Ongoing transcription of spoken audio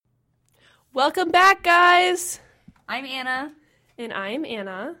Welcome back, guys. I'm Anna. And I'm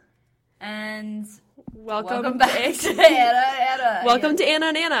Anna. And welcome back to Anna. Welcome to Anna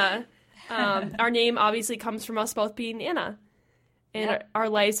and Anna. Our name obviously comes from us both being Anna. And Yep. our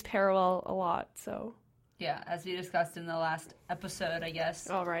lives parallel a lot, so. Yeah, as we discussed in the last episode, I guess.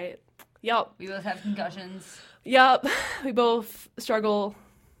 All right. Yep. We both have concussions. Yep. We both struggle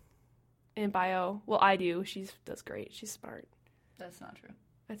in bio. Well, I do. She does great. She's smart. That's not true.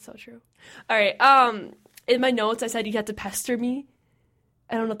 That's so true. All right. In my notes, I said you had to pester me.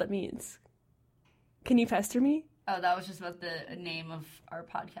 I don't know what that means. Can you pester me? Oh, that was just about the name of our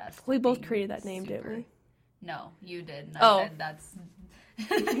podcast. We both being created that name, super... didn't we? No, you did. And Oh. I said that's...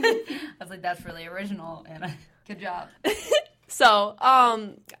 I was like, that's really original, Anna. Good job. So,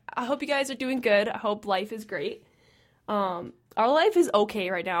 I hope you guys are doing good. I hope life is great. Our life is okay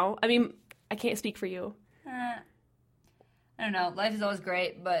right now. I mean, I can't speak for you. I don't know. Life is always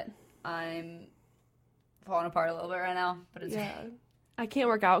great, but I'm falling apart a little bit right now. But it's Yeah. I can't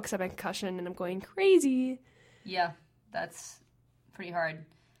work out because I have a concussion and I'm going crazy. Yeah, that's pretty hard.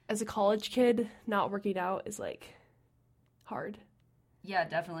 As a college kid, not working out is, like, hard. Yeah,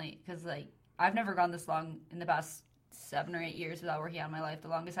 definitely. Because, like, I've never gone this long in the past 7 or 8 years without working out in my life. The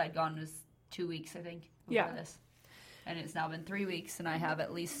longest I'd gone was 2 weeks, I think, before this. And it's now been 3 weeks, and I have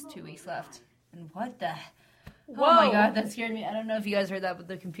at least 2 weeks left. And what the... Whoa. Oh, my God, that scared me. I don't know if you guys heard that, but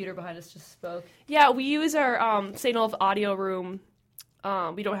the computer behind us just spoke. Yeah, we use our St. Olaf audio room.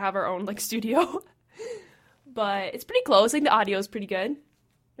 We don't have our own, like, studio. But it's pretty close. I think the audio is pretty good.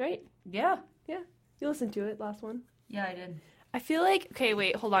 Right? Yeah. Yeah. You listened to it, last one. Yeah, I did. I feel like... Okay,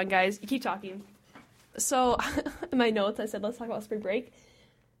 wait. Hold on, guys. You keep talking. So, in my notes, I said, let's talk about spring break.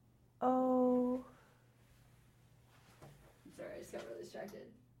 Oh... Sorry, I just got really distracted.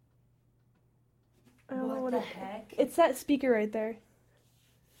 I don't know What the heck? It's that speaker right there.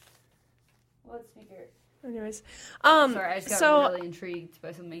 What speaker? Anyways. Sorry, I just got so really intrigued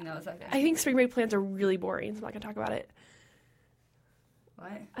by something that was like... I think spring break plans are really boring, so I'm not going to talk about it.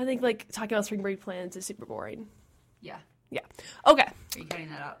 What? I think, like, talking about spring break plans is super boring. Yeah. Yeah. Okay. Are you cutting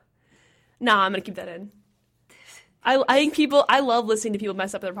that out? Nah, I'm going to keep that in. I think I love listening to people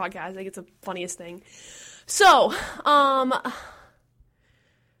mess up their podcast. I think it's the funniest thing. So, how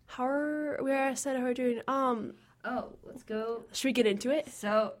are we doing? Oh, let's go. Should we get into it?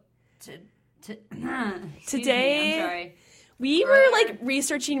 So, Today, I'm sorry. We were, like,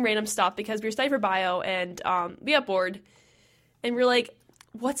 researching random stuff because we were studying for bio, and we got bored. And we are like,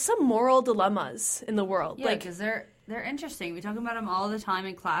 what's some moral dilemmas in the world? Yeah, because they're interesting. We talk about them all the time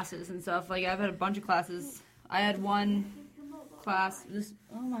in classes and stuff. Like, I've had a bunch of classes. I had one class,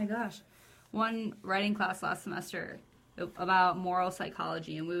 one writing class last semester about moral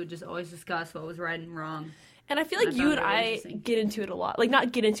psychology, and we would just always discuss what was right and wrong. And I feel like you and I get into it a lot. Like,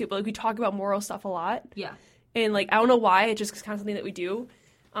 not get into it, but, like, we talk about moral stuff a lot. Yeah. And, like, I don't know why. It's just kind of something that we do.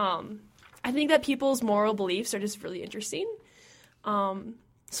 I think that people's moral beliefs are just really interesting. So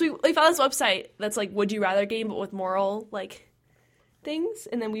we found this website that's, like, Would You Rather game, but with moral, like, things.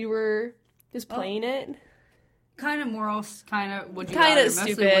 And then we were just playing it. Kind of moral, kind of would you kind rather. Of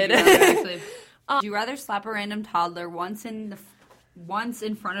Mostly stupid. Would you rather, actually. Would you rather slap a random toddler once in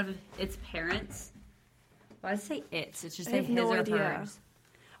front of its parents? Why does it say its? It's just I say have his no or idea. hers.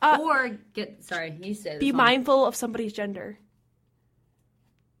 You say this Be one. mindful of somebody's gender.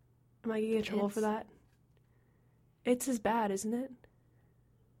 Am I getting in trouble for that? It's as bad, isn't it?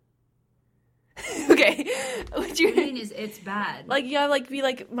 Okay. What do you mean is it's bad? Like, you gotta, like, be,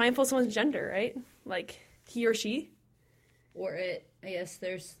 like, mindful of someone's gender, right? Like, he or she? Or it. I guess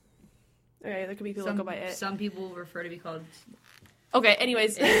there's... Okay, there could be people that go by it. Some people prefer to be called... Okay,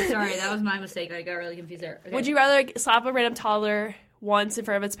 anyways. Sorry, that was my mistake. I got really confused there. Okay. Would you rather slap a random toddler once in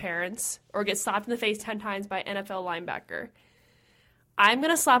front of its parents or get slapped in the face 10 times by an NFL linebacker? I'm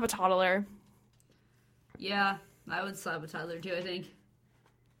going to slap a toddler. Yeah, I would slap a toddler too, I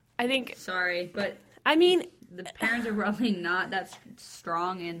think... Sorry, but... I mean... The parents are probably not that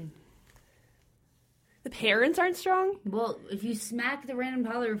strong and... The parents aren't strong? Well, if you smack the random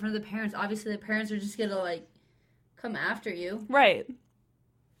toddler in front of the parents, obviously the parents are just going to, like, come after you. Right.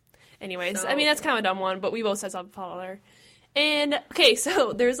 Anyways, So, I mean, that's kind of a dumb one, but we both said slap a toddler. And, okay,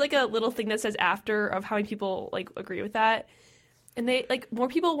 so there's, like, a little thing that says after of how many people, like, agree with that. And they, like, more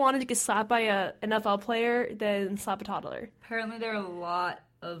people wanted to get slapped by a NFL player than slap a toddler. Apparently there are a lot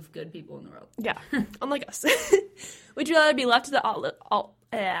of good people in the world. Yeah, unlike us. Would you rather be left to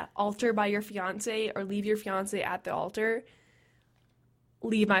the altar by your fiance or leave your fiance at the altar?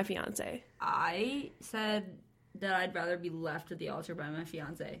 Leave my fiance. I said that I'd rather be left at the altar by my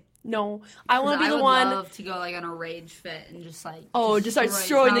fiance. No, I want to be the one. I would love to go like on a rage fit and just like just start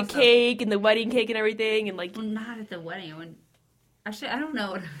throwing the cake and the wedding cake and everything and like. Well, not at the wedding. I would. Actually, I don't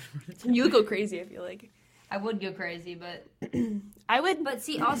know what I would do. You would go crazy. I feel like I would go crazy, but I would. But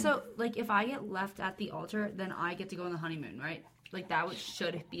see, also like if I get left at the altar, then I get to go on the honeymoon, right? Like that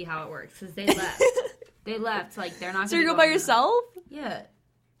should be how it works because they left. They left. Like they're not. So you go by yourself? Yeah.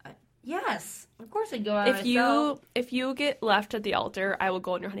 Yes, of course I'd go out myself. If you get left at the altar, I will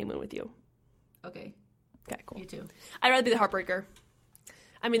go on your honeymoon with you. Okay. Okay, cool. You too. I'd rather be the heartbreaker.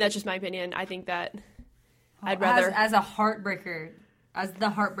 I mean, that's just my opinion. I think that I'd rather... As a heartbreaker, as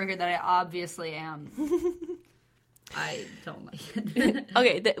the heartbreaker that I obviously am, I don't like it.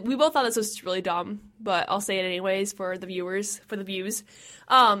 Okay, we both thought this was really dumb, but I'll say it anyways for the viewers, for the views.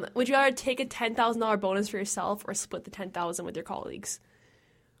 Would you rather take a $10,000 bonus for yourself or split the $10,000 with your colleagues?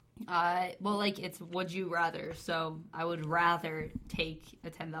 Well, like, it's would you rather, so I would rather take a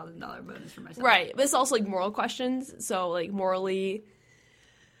 $10,000 bonus for myself. Right, but it's also, like, moral questions, so, like, morally...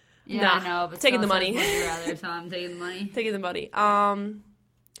 Yeah, I know, but taking the money. Would you rather, so I'm taking the money. Taking the money.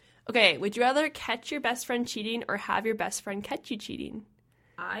 Okay, would you rather catch your best friend cheating or have your best friend catch you cheating?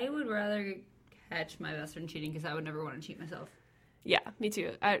 I would rather catch my best friend cheating because I would never want to cheat myself. Yeah, me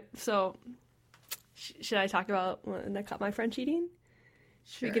too. Should I talk about when I caught my friend cheating?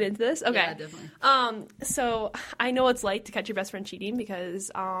 Should we get into this? Okay. Yeah, definitely. So I know what it's like to catch your best friend cheating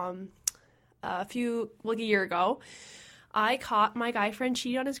because a year ago, I caught my guy friend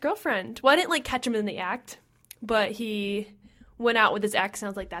cheating on his girlfriend. Well, I didn't like catch him in the act, but he went out with his ex and I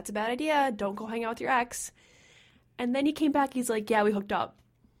was like, that's a bad idea. Don't go hang out with your ex. And then he came back. He's like, yeah, we hooked up.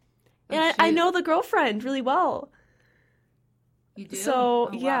 Oh, and I know the girlfriend really well. You do? So,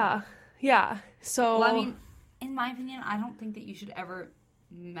 oh, wow. yeah. So, well, I mean, in my opinion, I don't think that you should ever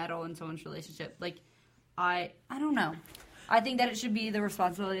meddle in someone's relationship. Like, I don't know. I think that it should be the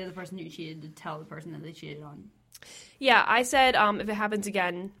responsibility of the person who cheated to tell the person that they cheated on. Yeah, I said if it happens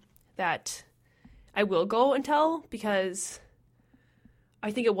again that I will go and tell because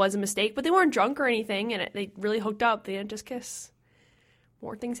I think it was a mistake. But they weren't drunk or anything, and they really hooked up. They didn't just kiss.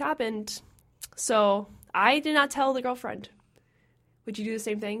 More things happened. So I did not tell the girlfriend. Would you do the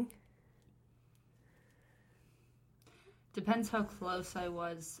same thing? Depends how close I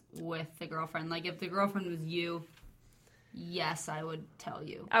was with the girlfriend. Like, if the girlfriend was you, yes, I would tell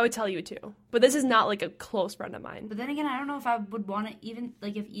you. I would tell you, too. But this is not, like, a close friend of mine. But then again, I don't know if I would want to even...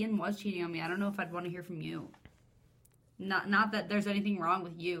 Like, if Ian was cheating on me, I don't know if I'd want to hear from you. Not that there's anything wrong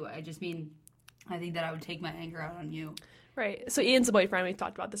with you. I just mean, I think that I would take my anger out on you. Right. So Ian's a boyfriend. We've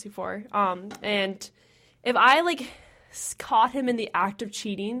talked about this before. And if I, like, caught him in the act of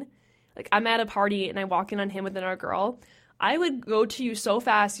cheating, like, I'm at a party and I walk in on him with another girl... I would go to you so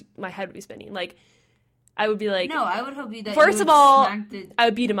fast, my head would be spinning. Like, I would be like... No, I would hope you that first you would of all, smack the I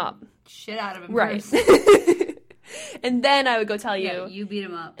would beat him up. Shit out of him right. first. And then I would go tell you. Yeah, you beat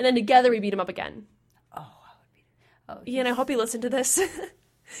him up. And then together we beat him up again. Oh, I would beat him. Oh, Ian, I hope you listen to this.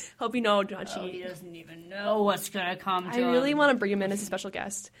 Hope you know do not cheat. Oh, he doesn't even know what's going to come to him. I really want to bring him in as a special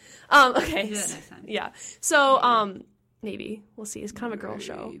guest. Okay. Do that next time. Yeah. So, maybe. We'll see. It's kind of a girl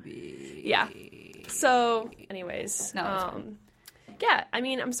show. Yeah. So, anyways. No, yeah, I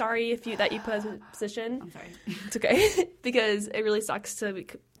mean, I'm sorry that you put us in a position. I'm sorry. It's okay. Because it really sucks to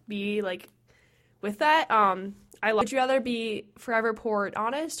be, like, with that. Would you rather be forever poor and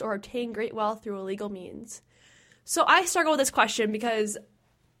honest or obtain great wealth through illegal means? So I struggle with this question because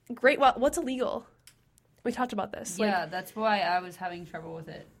great wealth, what's illegal? We talked about this. Yeah, that's why I was having trouble with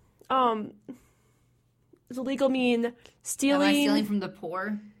it. Does illegal mean stealing? Am I stealing from the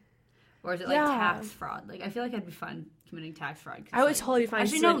poor? Or is it, like, tax fraud? Like, I feel like I'd be fine committing tax fraud. I would totally be fine.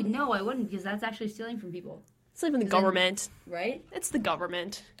 Actually, no, I wouldn't, because that's actually stealing from people. Stealing from the government. Right? It's the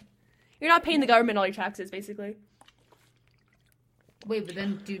government. You're not paying the government all your taxes, basically. Wait, but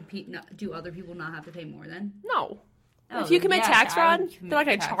then do other people not have to pay more then? No. Oh, if you commit tax fraud, they're not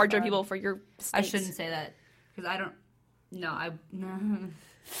going to charge fraud. people for your mistakes. I shouldn't say that, because I don't... No,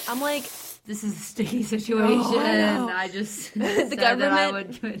 I'm like... This is a sticky situation. Oh, I just the said government, that I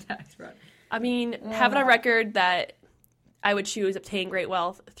would commit tax fraud. I mean, having a record that I would choose obtain great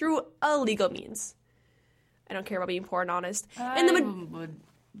wealth through illegal means. I don't care about being poor and honest. I would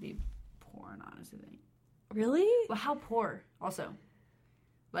be poor and honest, I think. Really? Well, how poor? Also,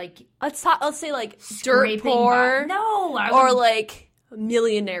 like let's say like dirt poor. No, or like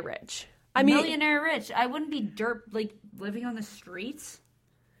millionaire rich. I mean, millionaire rich. I wouldn't be like living on the streets.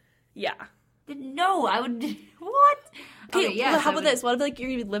 Yeah. No, I would. What? Okay, yeah. How about this? What if like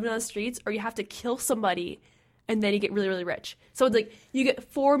you're living on the streets, or you have to kill somebody and then you get really, really rich. So it's like you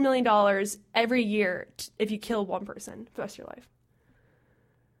get $4 million every year if you kill one person for the rest of your life.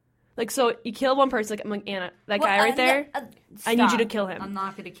 Like, so you kill one person, like, I'm like, Anna, that guy right there, I need you to kill him. I'm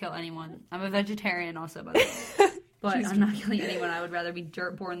not going to kill anyone. I'm a vegetarian also, by the way. But I'm not killing anyone. I would rather be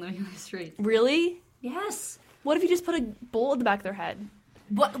dirt poor and living on the street. Really? Yes. What if you just put a bullet in the back of their head?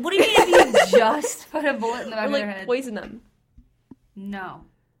 What do you mean if you just put a bullet in the back of their head? Poison them? No.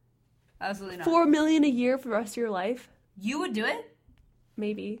 Absolutely not. $4 million a year for the rest of your life? You would do it?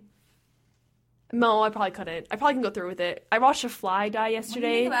 Maybe. No, I probably couldn't. I probably can go through with it. I watched a fly die yesterday.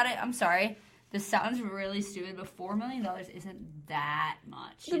 When you think about it, I'm sorry. This sounds really stupid, but $4 million isn't that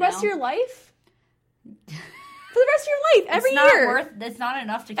much. The rest of your life? For the rest of your life, every year. It's not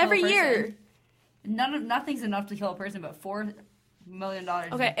enough to kill every a person. year. Nothing's enough to kill a person, but $4 million.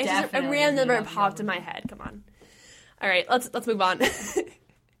 Okay, it's just a random number popped in my head. Come on. All right, let's move on.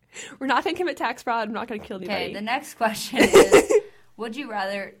 We're not going to commit tax fraud. I'm not going to kill anybody. Okay, the next question is, would you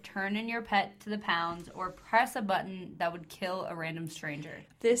rather turn in your pet to the pound or press a button that would kill a random stranger?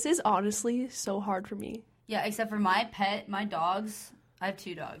 This is honestly so hard for me. Yeah, except for my pet, my dogs. I have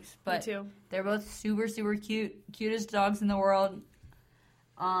 2 dogs, but me too. They're both super, super cute. Cutest dogs in the world.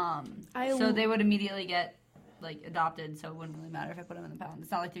 So they would immediately get, like, adopted, so it wouldn't really matter if I put them in the pound.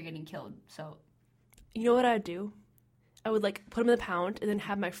 It's not like they're getting killed, so. You know what I'd do? I would, like, put them in the pound and then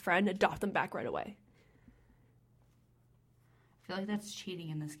have my friend adopt them back right away. I feel like that's cheating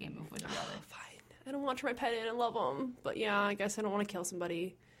in this game of Would You Rather. Fine. I don't want to turn my pet in. I love them. But, yeah, I guess I don't want to kill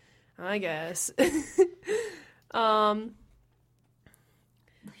somebody. I guess.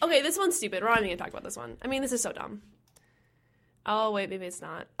 Okay, this one's stupid. We're not even going to talk about this one. I mean, this is so dumb. Oh, wait, maybe it's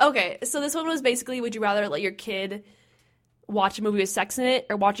not. Okay, so this one was basically, would you rather let your kid watch a movie with sex in it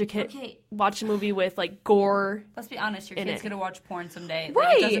or watch a movie with, like, gore? Let's be honest, your kid's going to watch porn someday. Right.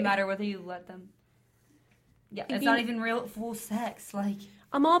 Like, it doesn't matter whether you let them. Yeah, it's not even real full sex. Like,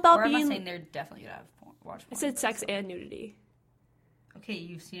 I'm all about being... I'm not saying they're definitely going to have watch porn. I said sex and nudity. Okay,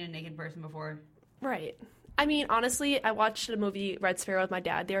 you've seen a naked person before. Right. I mean, honestly, I watched a movie, Red Sparrow, with my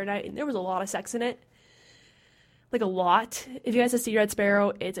dad the other night, and there was a lot of sex in it. Like, a lot. If you guys have seen Red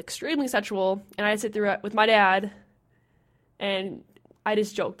Sparrow, it's extremely sexual, and I sit through it with my dad, and I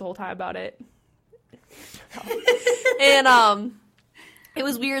just joked the whole time about it. And, it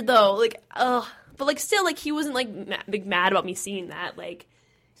was weird, though. Like, but, like, still, like, he wasn't, like, mad about me seeing that. Like,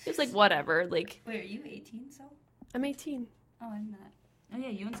 he was like, whatever. Like, wait, are you 18, so? I'm 18. Oh, I'm not. Oh, yeah,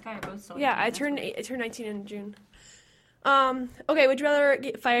 you and Sky are both so 18. Yeah, I turned 19 in June. Okay, would you rather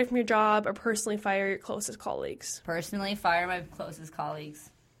get fired from your job or personally fire your closest colleagues? Personally fire my closest colleagues.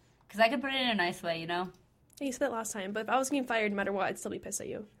 Because I could put it in a nice way, you know? Yeah, you said that last time, but if I was getting fired no matter what, I'd still be pissed at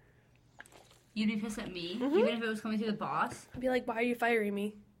you. You'd be pissed at me? Mm-hmm. Even if it was coming through the boss? I'd be like, why are you firing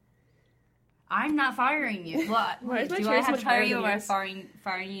me? I'm not firing you. What? Why is my do chair I so have much to fire higher you than or am I yours?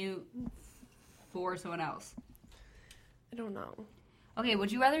 firing you for someone else? I don't know. Okay,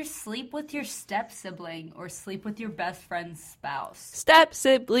 would you rather sleep with your step-sibling or sleep with your best friend's spouse?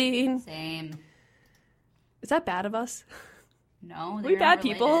 Step-sibling. Same. Is that bad of us? No, are we bad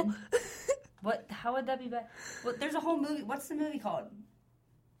people? What? How would that be bad? Well, there's a whole movie. What's the movie called?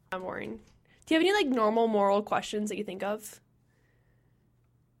 I'm worrying. Do you have any, like, normal moral questions that you think of?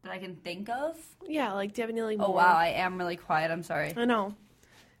 That I can think of? Yeah, like, do you have any, like, Oh, wow, I am really quiet. I'm sorry. I know.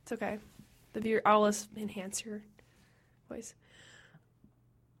 It's okay. The viewer, I'll just enhance your voice.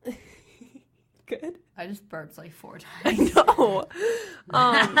 Good. I just burped like 4 times. I know.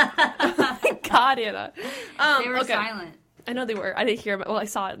 God, Anna. They were silent. I know they were. I didn't hear them. Well, I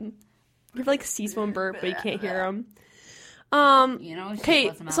saw it. You have like see someone burp, but you can't hear them. You know.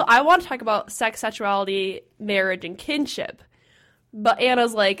 Okay, so I want to talk about sex, sexuality, marriage, and kinship, but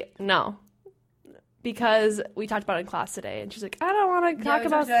Anna's like, no, because we talked about it in class today, and she's like, I don't want to talk about. We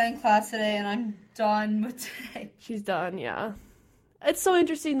talked about it in class today, and I'm done with today. She's done. Yeah. It's so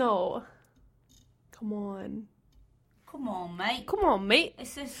interesting, though. Come on. Come on, mate. Come on, mate.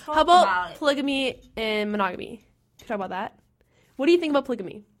 Let's just How about polygamy and monogamy? Can we talk about that? What do you think about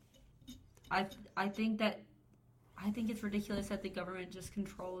polygamy? I think it's ridiculous that the government just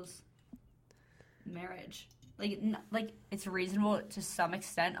controls marriage. Like it's reasonable to some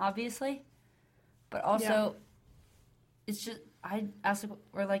extent, obviously, but also it's just I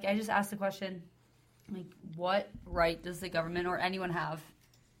just asked the question. Like, what right does the government or anyone have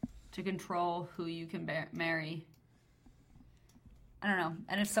to control who you can marry? I don't know.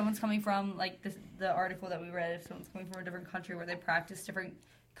 And if someone's coming from, like, the article that we read, if someone's coming from a different country where they practice different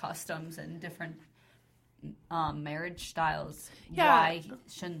customs and different marriage styles, why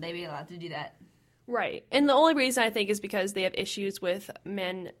shouldn't they be allowed to do that? Right. And the only reason I think is because they have issues with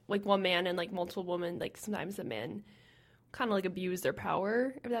men, like one man and like multiple women. Like sometimes the men kind of like abuse their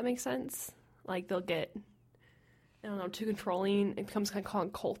power, if that makes sense. Like they'll get, I don't know, too controlling. It becomes kind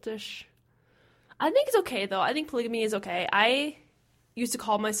of cultish. I think it's okay though. I think polygamy is okay. I used to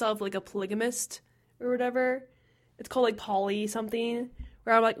call myself like a polygamist or whatever. It's called like poly something,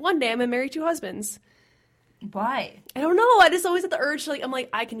 where I'm like, one day I'm gonna marry 2 husbands. Why? I don't know. I just always had the urge to like, I'm like,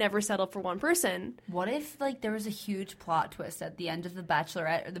 I can never settle for one person. What if like there was a huge plot twist at the end of The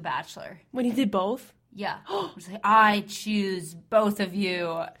Bachelorette or The Bachelor? When he did both? Yeah. It was like, I choose both of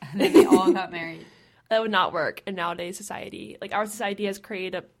you. And then they all got married. That would not work in nowadays society. Like, our society has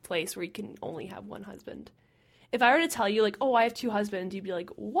created a place where you can only have one husband. If I were to tell you, like, oh, I have 2 husbands, you'd be like,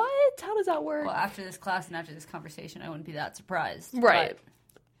 what? How does that work? Well, after this class and after this conversation, I wouldn't be that surprised. Right.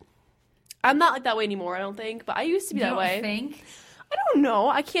 I'm not like that way anymore, I don't think. But I used to be that way. You don't think? I don't know.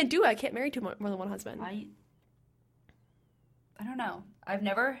 I can't do it. I can't marry more than one husband. I don't know. I've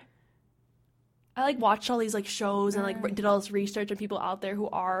never... I like watched all these like shows and like did all this research on people out there who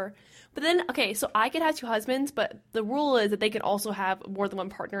are, but then okay, so I could have 2 husbands, but the rule is that they can also have more than one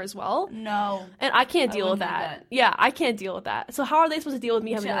partner as well. No, and I can't deal with that. Yeah, I can't deal with that. So how are they supposed to deal with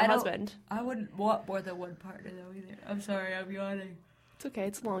me having another husband? I wouldn't want more than one partner though either. I'm sorry, I'm yawning. It's okay.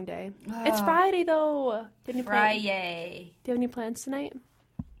 It's a long day. It's Friday though. Do you have any plans tonight?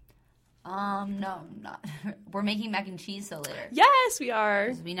 No, not. We're making mac and cheese so later. Yes, we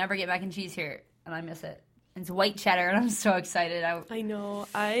are. We never get mac and cheese here. And I miss it. It's white cheddar, and I'm so excited. I know.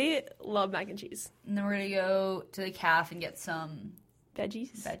 I love mac and cheese. And then we're going to go to the caf and get some...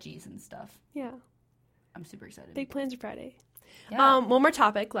 Veggies and stuff. Yeah. I'm super excited. Big plans for Friday. Yeah. One more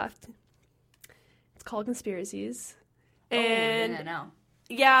topic left. It's called conspiracies. And yeah, no.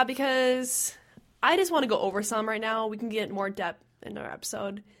 Yeah, because I just want to go over some right now. We can get more depth in our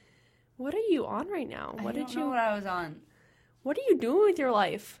episode. What are you on right now? I don't know what I was on. What are you doing with your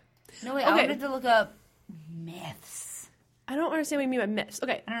life? No, wait, I wanted to look up myths. I don't understand what you mean by myths.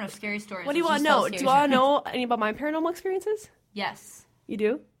 Okay. I don't know, scary stories. What do you want to know? Do you want to know any about my paranormal experiences? Yes. You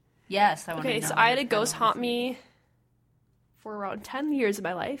do? Yes, I want to know. Okay, so I had a ghost haunt me for around 10 years of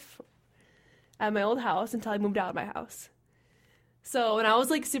my life at my old house until I moved out of my house. So when I was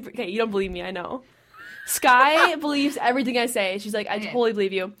like super... Okay, you don't believe me, I know. Sky believes everything I say. She's like, I totally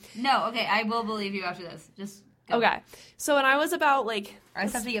believe you. No, okay, I will believe you after this. Just go. Okay. So when I was about like... I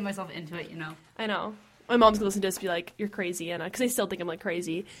just have to get myself into it, you know. I know. My mom's gonna listen to this and be like, you're crazy, Anna. Because I still think I'm like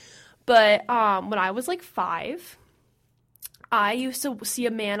crazy. But when I was like 5, I used to see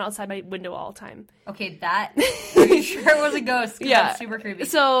a man outside my window all the time. Okay, that... Are you sure it was a ghost? Yeah. That's super creepy.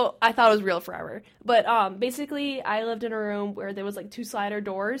 So I thought it was real forever. But basically, I lived in a room where there was like 2 slider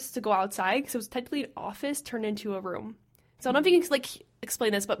doors to go outside. Because it was technically an office turned into a room. So I don't know if you can like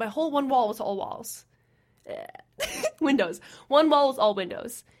explain this, but my whole one wall was all walls. Windows. One wall was all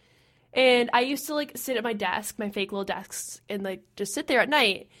windows. And I used to like sit at my desk, my fake little desks, and like just sit there at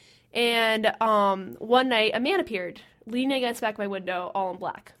night. And one night a man appeared, leaning against the back of my window, all in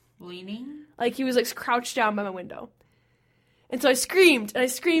black. Leaning? Like he was like crouched down by my window. And so I screamed,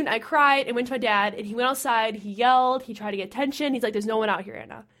 I cried, and went to my dad, and he went outside, he yelled, he tried to get attention. He's like, there's no one out here,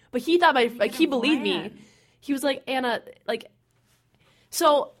 Anna. But he thought he believed me. He was like, Anna, like...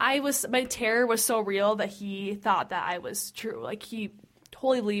 So my terror was so real that he thought that I was true. Like, he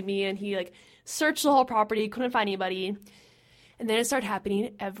totally believed me, and he, like, searched the whole property, couldn't find anybody. And then it started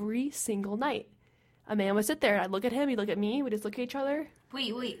happening every single night. A man would sit there, and I'd look at him, he'd look at me, we'd just look at each other.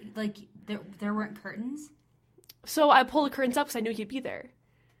 Wait, like, there weren't curtains? So I pulled the curtains up because I knew he'd be there.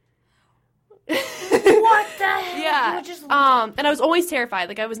 What the hell? Yeah. And I was always terrified.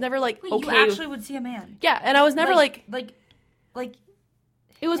 Like, I was never, like, wait, okay. You actually would see a man? Yeah, and I was never, like...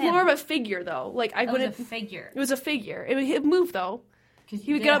 It was more of a figure, though. Like I wouldn't. It was a figure. It was a figure. It moved though.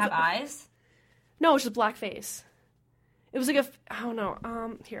 He would get up. Have eyes? No, it was just a black face. It was like I don't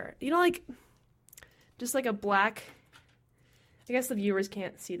know. Here, you know, like just like a black. I guess the viewers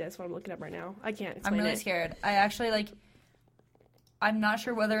can't see this. What I'm looking up right now. I can't explain I'm really scared. I actually I'm not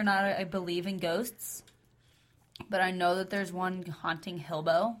sure whether or not I believe in ghosts, but I know that there's one haunting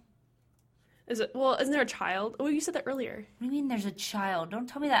Hilbo. Is it? Well, isn't there a child? Oh, you said that earlier. What do you mean there's a child? Don't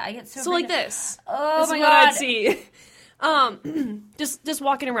tell me that. I get so like this. Oh, this my is God. What I'd see. Just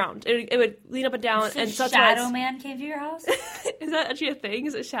walking around. It would lean up and down. And such Shadow Man came to your house? Is that actually a thing?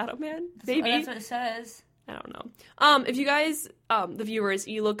 Is it Shadow Man? Maybe. That's what it says. I don't know. If you guys, the viewers,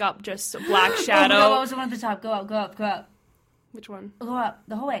 you look up just Black Shadow. Oh, what was the one at the top? Go up. Which one? Go up.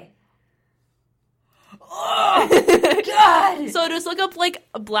 The whole way. Oh, God! So just look up, like,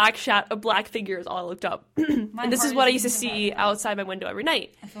 a black figure is all I looked up. And this is what I used to see outside my window every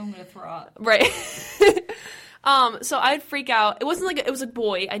night. I feel I'm going to throw up. Right. So I'd freak out. It wasn't like it was a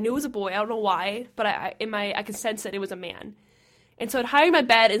boy. I knew it was a boy. I don't know why, but I could sense that it was a man. And so I'd hide in my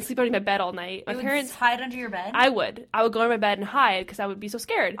bed and sleep under my bed all night. My parents hide under your bed? I would go in my bed and hide because I would be so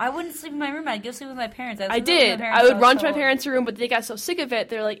scared. I wouldn't sleep in my room. I'd go sleep with my parents. I did. I would run to my parents' room, but they got so sick of it.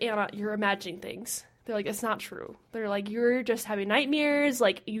 They're like, Anna, you're imagining things. They're like, it's not true. They're like, you're just having nightmares.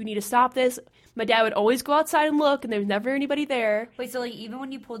 Like, you need to stop this. My dad would always go outside and look, and there was never anybody there. Wait, so, like, even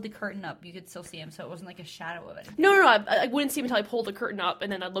when you pulled the curtain up, you could still see him, so it wasn't like a shadow of anything? No. I wouldn't see him until I pulled the curtain up,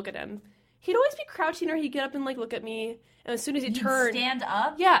 and then I'd look at him. He'd always be crouching, or he'd get up and, like, look at me. And as soon as he turned... stand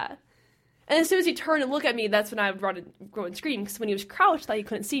up? Yeah. And as soon as he turned and looked at me, that's when I would run and go and scream, because when he was crouched, he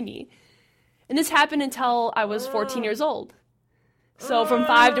couldn't see me. And this happened until I was 14 years old. So from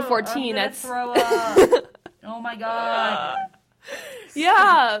 5 to 14, that's... throw up. Oh, my God.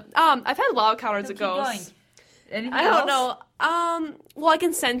 Yeah. I've had log encounters with Keep going. ghosts. Anything I else? don't know. Well, I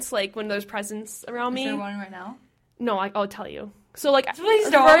can sense, like, when there's presence around me. Is there one right now? No, I'll tell you. So, like, Please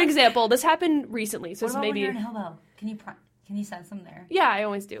for don't. example, this happened recently. So What it's about maybe... when you're in Hillbow? Can you sense them there? Yeah, I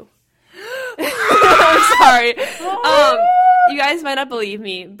always do. I'm sorry. You guys might not believe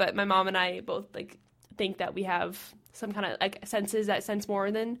me, but my mom and I both, like, think that we have some kind of, like, senses that sense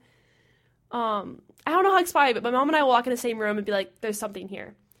more than... I don't know how to explain it, but my mom and I will walk in the same room and be like, there's something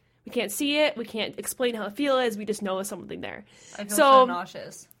here. We can't see it. We can't explain how the feel is. We just know there's something there. I feel so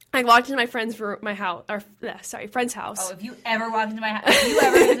nauseous. I walked into my friend's friend's house. Oh, if you ever walk into my house, if you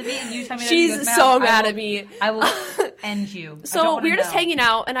ever visit me and you tell me that you go to She's my so house, mad at me. I will end you. So we were just hanging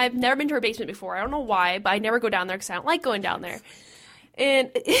out, and I've never been to her basement before. I don't know why, but I never go down there because I don't like going down there.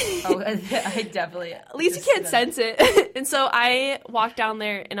 And I definitely. At least you can't sense it. And so I walked down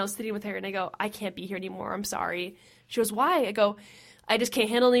there, and I was sitting with her, and I go, I can't be here anymore. I'm sorry. She goes, why? I go, I just can't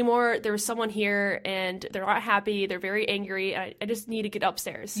handle it anymore. There was someone here, and they're not happy. They're very angry. I just need to get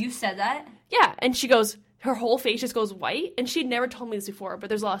upstairs. You said that? Yeah. And she goes, her whole face just goes white. And she'd never told me this before, but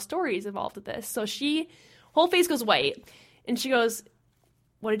there's a lot of stories involved with this. So whole face goes white. And she goes,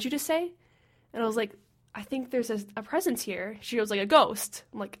 what did you just say? And I was like, I think there's a presence here. She goes, like, a ghost.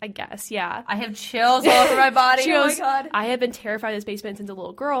 I'm like, I guess, yeah. I have chills all over my body. She goes, oh, my God. I have been terrified of this basement since a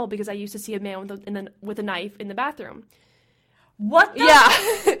little girl because I used to see a man with a knife in the bathroom. What the? Yeah.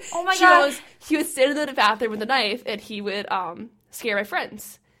 Oh, my She God. goes, he would stand in the bathroom with a knife, and he would scare my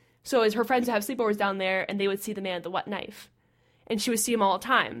friends. So her friends would have sleepovers down there, and they would see the man with the wet knife. And she would see him all the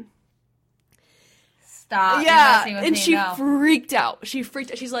time. Stop. Yeah, You're messing with and me she now. freaked out. She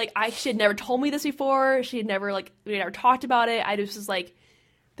freaked out. She's like, she had never told me this before. She had never, we never talked about it. I just was like,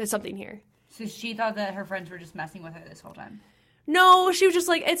 there's something here. So she thought that her friends were just messing with her this whole time? No, she was just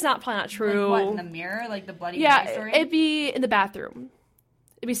like, it's probably not true. Like what, in the mirror? Like the Bloody Mary story? It'd be in the bathroom.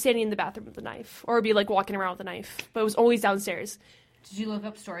 It'd be standing in the bathroom with a knife. Or it'd be, like, walking around with a knife. But it was always downstairs. Did you look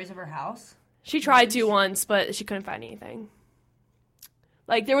up stories of her house? She tried to once, but she couldn't find anything.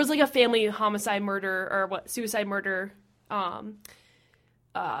 Like, there was, like, a family homicide murder, or suicide murder. I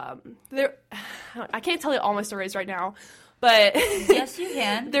can't tell you all my stories right now, but... Yes, you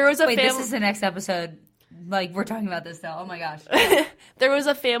can. There was a Wait, this is the next episode. Like, we're talking about this now. Oh, my gosh. There was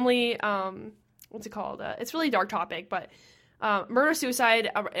a family, what's it called? It's a really dark topic, but murder-suicide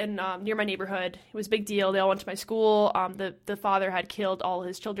near my neighborhood. It was a big deal. They all went to my school. The father had killed all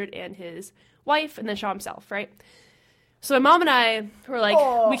his children and his wife and then shot himself, right? So my mom and I were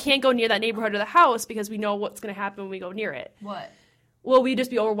like, we can't go near that neighborhood or the house because we know what's going to happen when we go near it. What? Well, we'd just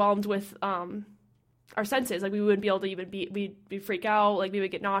be overwhelmed with our senses. Like, we wouldn't be able to even we'd freak out. Like, we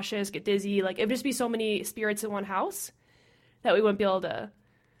would get nauseous, get dizzy. Like, it would just be so many spirits in one house that we wouldn't be able to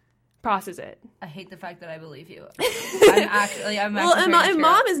process it. I hate the fact that I believe you. I'm well, actually and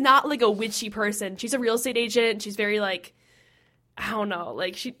mom is not, like, a witchy person. She's a real estate agent. She's very, like, I don't know.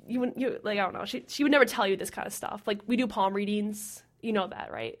 Like, I don't know. She would never tell you this kind of stuff. Like, we do palm readings. You know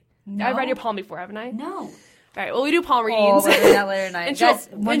that, right? No. I've read your palm before, haven't I? No. All right, well, we do palm readings. Oh, we'll do that later tonight.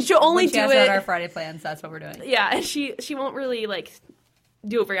 and she'll only do it. Out our Friday plans, that's what we're doing. Yeah, and she won't really, like,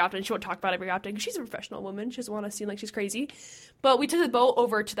 do it very often. She won't talk about it very often because she's a professional woman. She doesn't want to seem like she's crazy. But we took the boat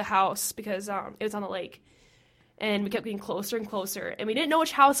over to the house because it was on the lake. And we kept getting closer and closer. And we didn't know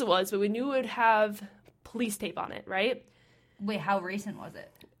which house it was, but we knew it would have police tape on it, right? Wait, how recent was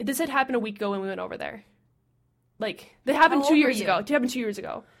it? This had happened a week ago when we went over there. Like, that happened 2 years ago. It happened 2 years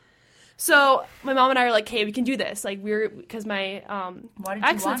ago. So my mom and I were like, hey, we can do this. Like, because my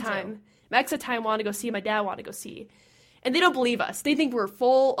ex at the time wanted to go see, my dad wanted to go see. And they don't believe us. They think we're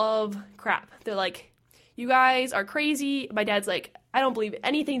full of crap. They're like, you guys are crazy. My dad's like, I don't believe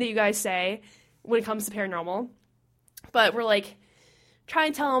anything that you guys say. when it comes to paranormal. But we're, like,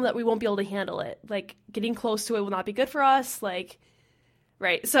 trying to tell them that we won't be able to handle it. Like, getting close to it will not be good for us. Like,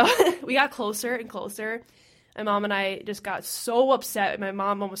 right. So we got closer and closer. My mom and I just got so upset. My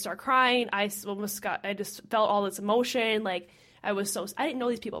mom almost started crying. I just felt all this emotion. Like, I didn't know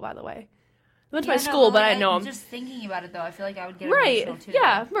these people, by the way. I went to my school, but I didn't know them. Just thinking about it, though, I feel like I would get emotional, too.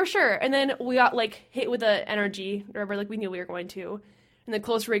 Yeah, for sure. And then we got, like, hit with the energy, wherever, like, we knew we were going to. And the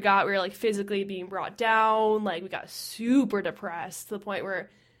closer we got, we were, like, physically being brought down. Like, we got super depressed to the point where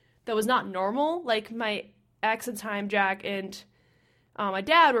that was not normal. Like, my ex at the time, Jack, and my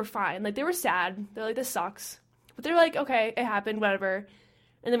dad were fine. Like, they were sad. They're like, this sucks. But they're like, okay, it happened, whatever.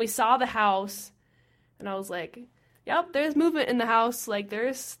 And then we saw the house, and I was like, yep, there's movement in the house. Like,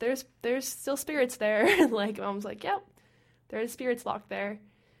 there's still spirits there. Like, Mom was like, yep, there's spirits locked there.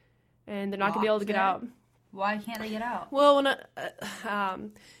 And they're not going to be able to get out. Why can't they get out? Well,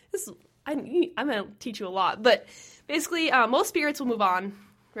 I'm going to teach you a lot. But basically, most spirits will move on,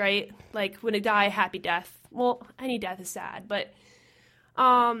 right? Like, when they die, happy death. Well, any death is sad. But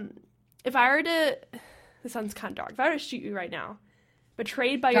if I were to... This sounds kind of dark. If I were to shoot you right now,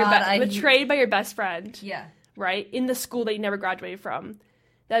 betrayed by your best friend, yeah, right, in the school that you never graduated from,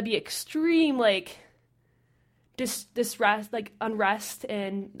 that'd be extreme, like, distress, like, unrest,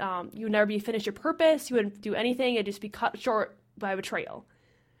 and you would never finish your purpose. You wouldn't do anything. It'd just be cut short by betrayal.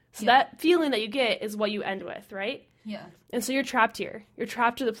 So that feeling that you get is what you end with, right? Yeah. And so you're trapped here. You're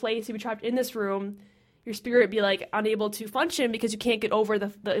trapped to the place. You'd be trapped in this room. Your spirit would be, like, unable to function because you can't get over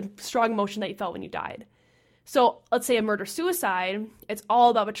the strong emotion that you felt when you died. So let's say a murder-suicide, it's all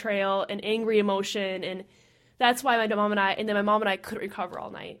about betrayal and angry emotion, and that's why my mom and I couldn't recover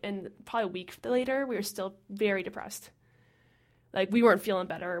all night. And probably a week later, we were still very depressed. Like, we weren't feeling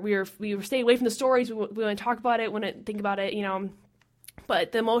better. We were staying away from the stories. We wouldn't talk about it, wouldn't think about it, you know.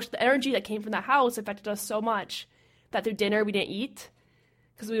 But the energy that came from that house affected us so much that through dinner we didn't eat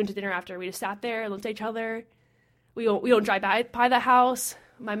because we went to dinner after. We just sat there and looked at each other. We don't drive by that house.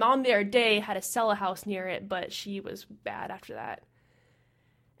 My mom the other day had to sell a house near it, but she was bad after that.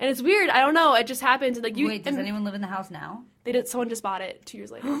 And it's weird. I don't know. It just happened. Like, wait, does anyone live in the house now? They did. Someone just bought it 2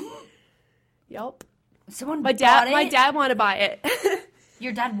 years later. Yep. My dad wanted to buy it.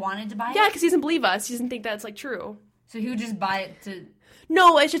 Your dad wanted to buy it? Yeah, because he doesn't believe us. He doesn't think that's, like, true. So he would just buy it to...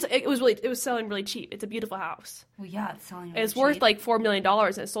 No, it's just it was selling really cheap. It's a beautiful house. Well, yeah, it's selling really cheap. It's worth like $4 million,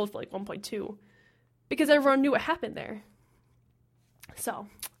 and it sold for like 1.2 because everyone knew what happened there. So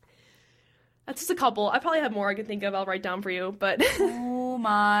that's just a couple. I probably have more I could think of. I'll write down for you, but oh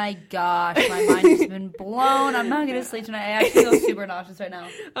my gosh, my mind has been blown. I'm not gonna sleep tonight. I actually feel super nauseous right now.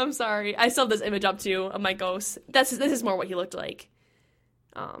 I'm sorry. I still have this image up too of my ghost. This is more what he looked like.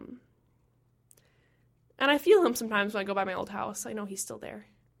 And I feel him sometimes when I go by my old house. I know he's still there.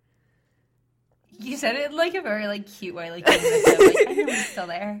 You said it like a very like cute way, like, I know he's still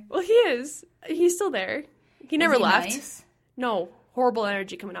there. Well, he is. He's still there. He never left. Nice? No, horrible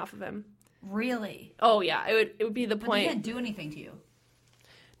energy coming off of him. Really? Oh yeah, it would be the point. But he can't do anything to you.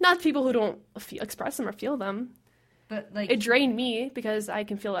 Not people who don't express them or feel them. But like it drained me because I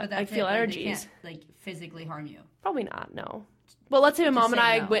can feel it. I feel energies. They can't, like, physically harm you. Probably not. No. Well, let's say my mom and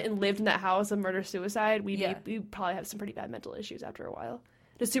I went and lived in that house of murder-suicide. We'd probably have some pretty bad mental issues after a while.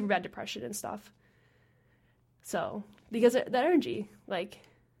 Just super bad depression and stuff. So, because of that energy, like,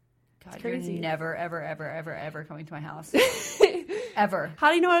 God, it's crazy. You're never, ever, ever, ever, ever coming to my house. Ever. How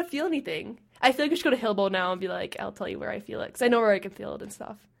do you know how to feel anything? I feel like we should go to Hillbo now and be like, I'll tell you where I feel it. Because I know where I can feel it and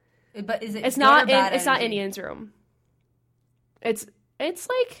stuff. But is it It's not Indian's room. It's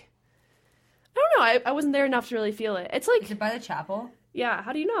like... I don't know. I wasn't there enough to really feel it. It's like... Is it by the chapel? Yeah.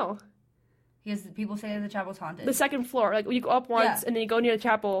 How do you know? Because people say the chapel's haunted. The second floor. Like, you go up once, and then you go near the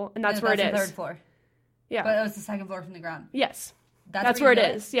chapel, and that's where it is. That's the third floor. Yeah. But it was the second floor from the ground. Yes. That's where it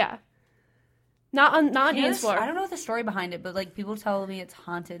is. Yeah. Not on Ian's floor. I don't know the story behind it, but, like, people tell me it's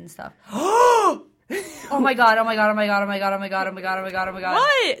haunted and stuff. Oh my god, oh my god, oh my god, oh my god, oh my god, oh my god, oh my god, oh my god.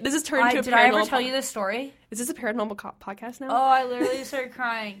 What? This is turned into a paranormal... Did I ever tell you this story? Is this a paranormal podcast now? Oh, I literally started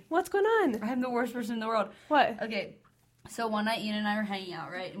crying. What's going on? I'm the worst person in the world. What? Okay, so one night Ian and I were hanging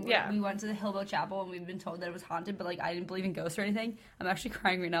out, right? And yeah. We went to the Hillbo Chapel, and we've been told that it was haunted, but, like, I didn't believe in ghosts or anything. I'm actually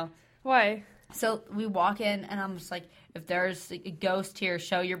crying right now. Why? So we walk in, and I'm just like, if there's like, a ghost here,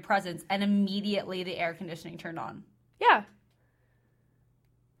 show your presence. And immediately the air conditioning turned on. Yeah.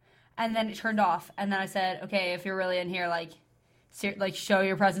 And then it turned off. And then I said, okay, if you're really in here, like show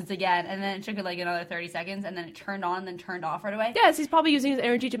your presence again. And then it took like another 30 seconds, and then it turned on and then turned off right away. Yes, he's probably using his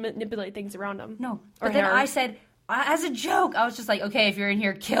energy to manipulate things around him. No. But then I said, as a joke, I was just like, okay, if you're in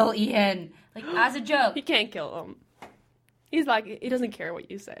here, kill Ian. Like, as a joke. He can't kill him. He's like, he doesn't care what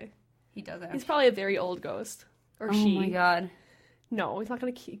you say. He doesn't. He's probably a very old ghost. Or she. Oh my god. No, he's not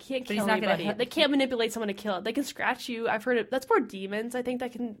gonna. He can't kill not anybody. They can't manipulate someone to kill it. They can scratch you. I've heard it. That's more demons. I think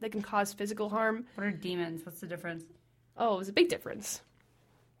that can cause physical harm. What are demons? What's the difference? Oh, it's a big difference.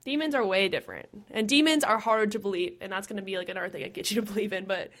 Demons are way different, and demons are harder to believe, and that's gonna be like another thing I get you to believe in.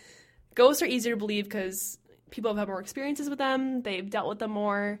 But ghosts are easier to believe because people have had more experiences with them. They've dealt with them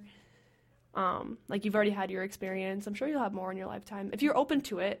more. Like you've already had your experience. I'm sure you'll have more in your lifetime. If you're open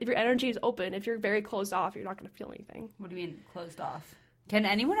to it, if your energy is open, if you're very closed off, you're not going to feel anything. What do you mean closed off? Can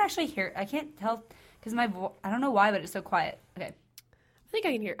anyone actually hear? I can't tell because I don't know why, but it's so quiet. Okay. I think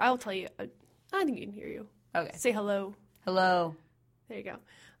I can hear. I'll tell you. I think you can hear you. Okay. Say hello. Hello. There you go.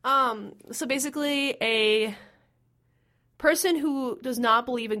 So basically a person who does not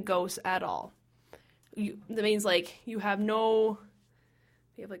believe in ghosts at all. That means like you have no...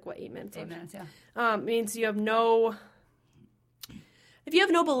 You have like, what, 8 minutes? 8 minutes, yeah. Means you have no... If you have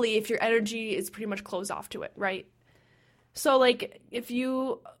no belief, your energy is pretty much closed off to it, right? So, like, if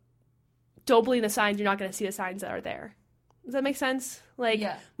you don't believe in the signs, you're not going to see the signs that are there. Does that make sense? Like,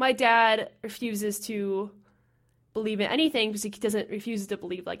 yeah. My dad refuses to believe in anything because he refuses to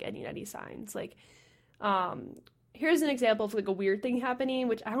believe, like, any signs. Like, here's an example of, like, a weird thing happening,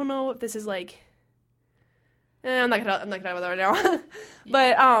 which I don't know if this is, like... I'm not gonna talk about that right now.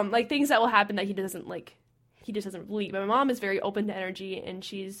 But like things that will happen that he doesn't believe. My mom is very open to energy, and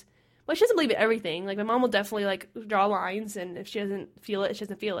she doesn't believe in everything. Like my mom will definitely like draw lines, and if she doesn't feel it, she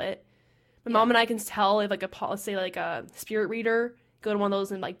doesn't feel it. My mom and I can tell if like let's say like a spirit reader, go to one of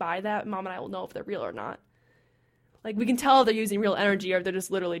those and like buy that. Mom and I will know if they're real or not. Like we can tell if they're using real energy or if they're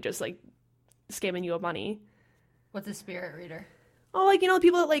just literally just like scamming you of money. What's a spirit reader? Oh, like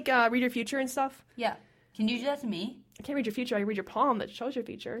people that like read your future and stuff. Yeah. Can you do that to me? I can't read your future. I can read your palm that shows your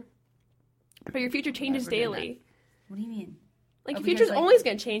future. But your future changes daily. What do you mean? Like, your future's always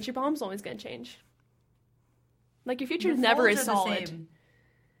going to change. Your palm's always going to change. Like, your future never is solid.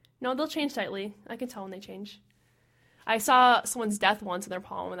 No, they'll change slightly. I can tell when they change. I saw someone's death once in their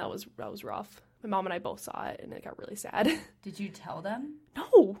palm, and that was rough. My mom and I both saw it, and it got really sad. Did you tell them?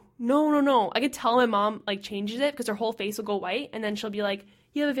 No. I could tell my mom, like, changes it because her whole face will go white, and then she'll be like,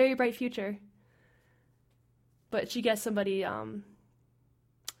 you have a very bright future. But she gets somebody, oh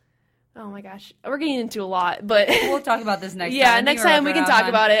my gosh, we're getting into a lot, but... We'll talk about this next time. Yeah, next time we can talk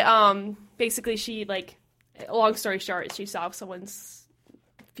about it. Basically, she, like, long story short, she saw someone's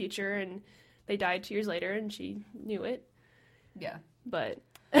future, and they died 2 years later, and she knew it. Yeah. But...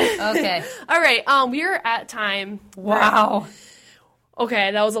 Okay. All right, we're at time. Wow.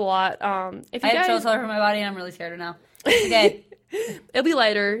 Okay, that was a lot. If you I have chills all over my body, and I'm really scared now. Okay. It'll be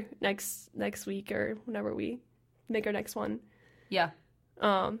lighter next week or whenever we make our next one. Yeah.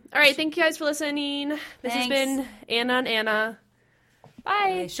 All right. Thank you guys for listening. This has been Anna and Anna.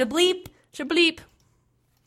 Bye. Shableep. Shableep.